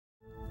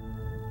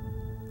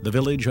the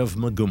village of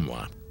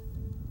Magumwa,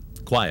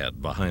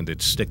 quiet behind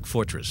its stick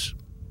fortress.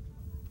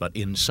 But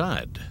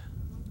inside,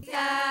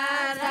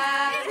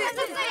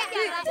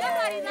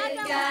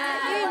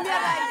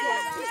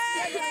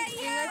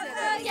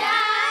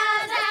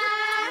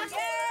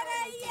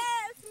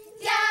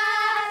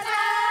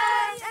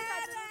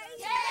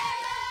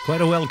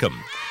 quite a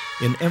welcome.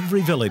 In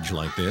every village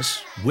like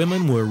this,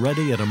 women were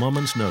ready at a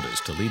moment's notice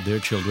to lead their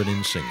children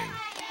in singing.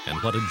 And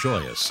what a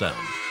joyous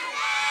sound.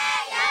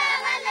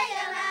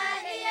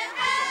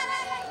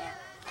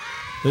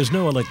 There's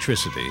no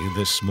electricity.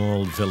 This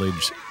small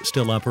village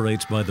still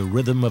operates by the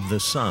rhythm of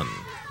the sun,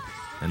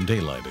 and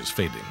daylight is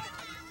fading.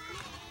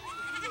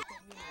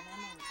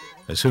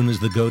 As soon as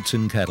the goats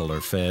and cattle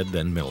are fed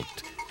and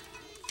milked,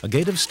 a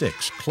gate of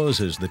sticks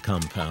closes the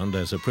compound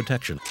as a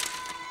protection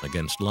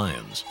against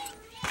lions.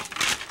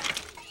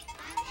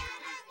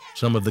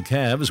 Some of the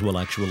calves will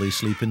actually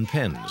sleep in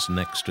pens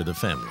next to the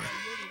family.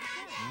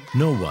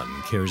 No one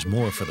cares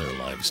more for their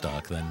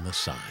livestock than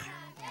Maasai.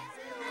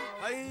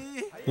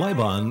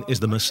 Laban is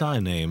the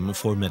Maasai name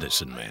for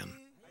medicine man.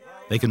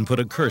 They can put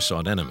a curse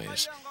on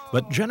enemies,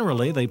 but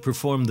generally they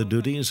perform the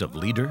duties of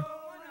leader,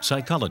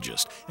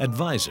 psychologist,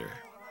 advisor,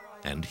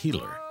 and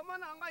healer.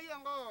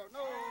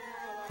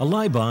 A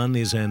Laban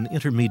is an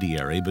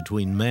intermediary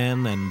between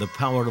man and the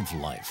power of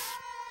life.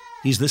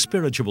 He's the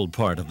spiritual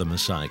part of the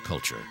Maasai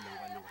culture,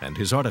 and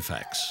his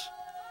artifacts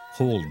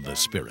hold the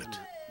spirit.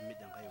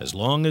 As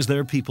long as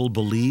their people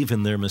believe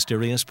in their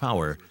mysterious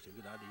power,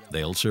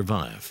 they'll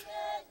survive.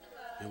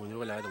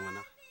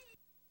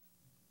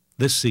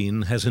 This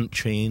scene hasn't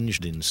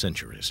changed in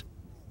centuries.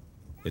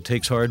 It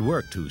takes hard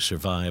work to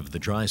survive the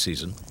dry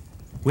season.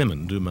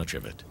 Women do much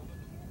of it.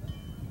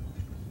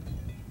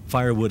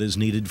 Firewood is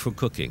needed for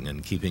cooking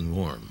and keeping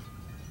warm.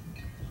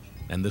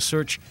 And the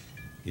search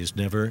is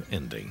never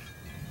ending.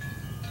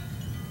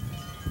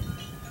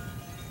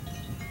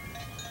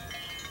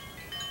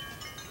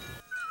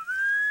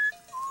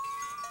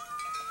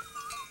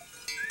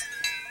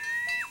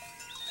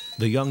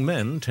 The young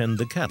men tend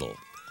the cattle.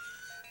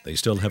 They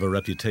still have a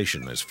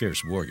reputation as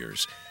fierce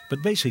warriors,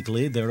 but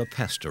basically they're a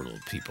pastoral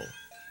people,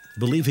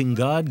 believing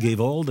God gave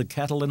all the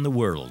cattle in the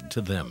world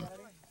to them.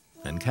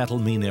 And cattle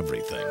mean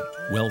everything: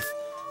 wealth,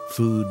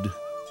 food,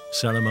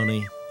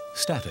 ceremony,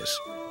 status.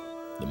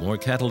 The more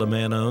cattle a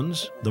man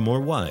owns, the more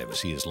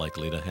wives he is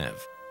likely to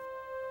have.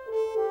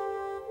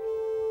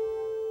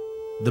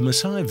 The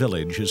Maasai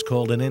village is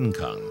called an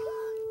enkang.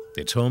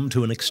 It's home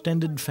to an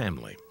extended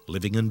family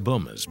living in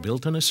bomas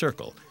built in a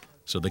circle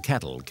so the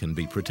cattle can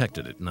be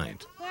protected at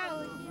night.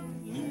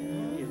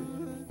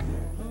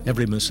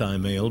 Every Maasai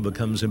male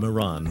becomes a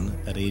Moran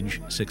at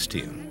age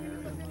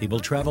 16. He will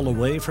travel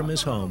away from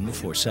his home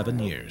for 7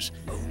 years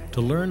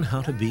to learn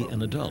how to be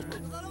an adult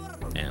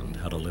and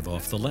how to live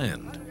off the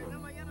land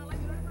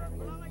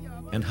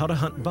and how to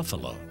hunt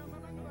buffalo.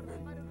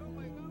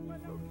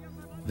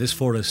 This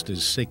forest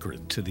is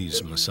sacred to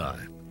these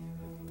Maasai.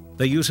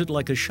 They use it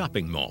like a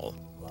shopping mall,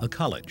 a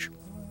college,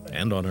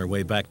 and on our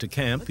way back to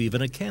camp,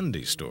 even a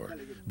candy store,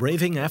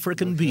 braving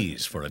African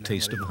bees for a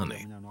taste of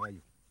honey.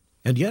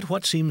 And yet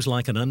what seems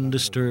like an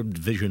undisturbed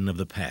vision of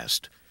the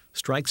past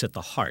strikes at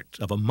the heart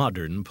of a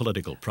modern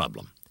political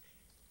problem.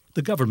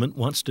 The government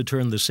wants to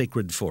turn the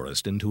sacred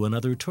forest into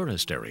another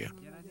tourist area,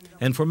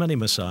 and for many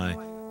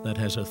Maasai, that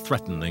has a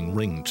threatening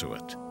ring to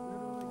it.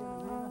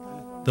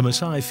 The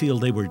Maasai feel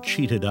they were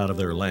cheated out of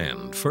their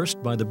land,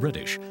 first by the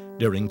British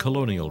during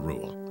colonial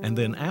rule, and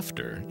then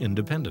after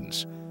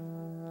independence.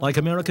 Like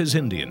America's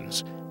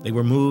Indians, they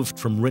were moved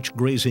from rich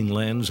grazing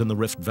lands in the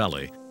Rift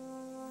Valley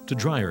to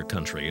drier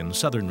country in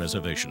southern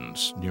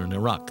reservations near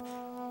Narak.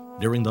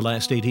 During the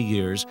last 80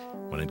 years,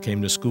 when it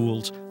came to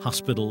schools,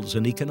 hospitals,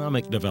 and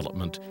economic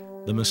development,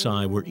 the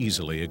Maasai were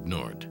easily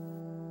ignored.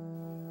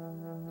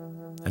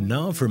 And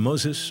now for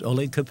Moses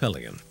Ole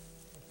Capellian,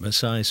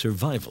 Maasai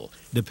survival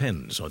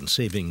depends on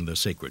saving the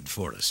sacred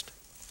forest.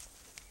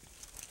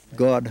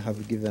 God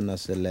have given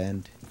us the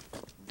land.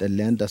 The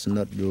land does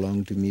not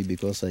belong to me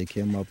because I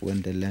came up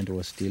when the land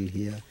was still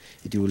here.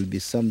 It will be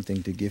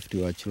something to give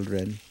to our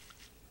children,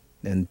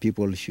 and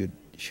people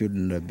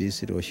shouldn't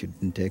abuse it or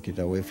shouldn't take it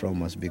away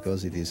from us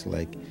because it is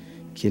like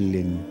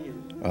killing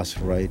us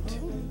right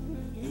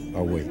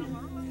away.